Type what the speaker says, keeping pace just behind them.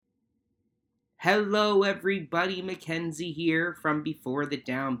Hello, everybody. Mackenzie here from Before the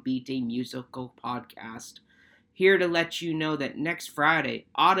Downbeat, a musical podcast. Here to let you know that next Friday,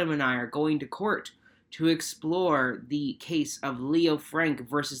 Autumn and I are going to court to explore the case of Leo Frank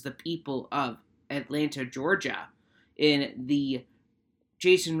versus the people of Atlanta, Georgia, in the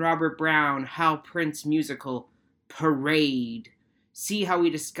Jason Robert Brown Hal Prince musical Parade. See how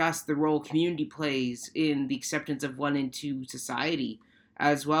we discuss the role community plays in the acceptance of one into society,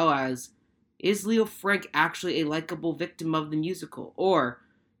 as well as is Leo Frank actually a likable victim of the musical, or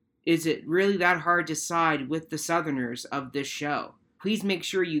is it really that hard to side with the Southerners of this show? Please make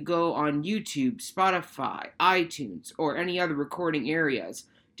sure you go on YouTube, Spotify, iTunes, or any other recording areas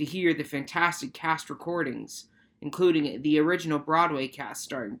to hear the fantastic cast recordings, including the original Broadway cast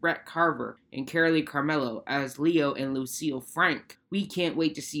starring Brett Carver and Carolee Carmello as Leo and Lucille Frank. We can't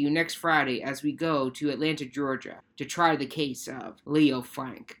wait to see you next Friday as we go to Atlanta, Georgia to try the case of Leo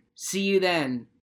Frank. See you then.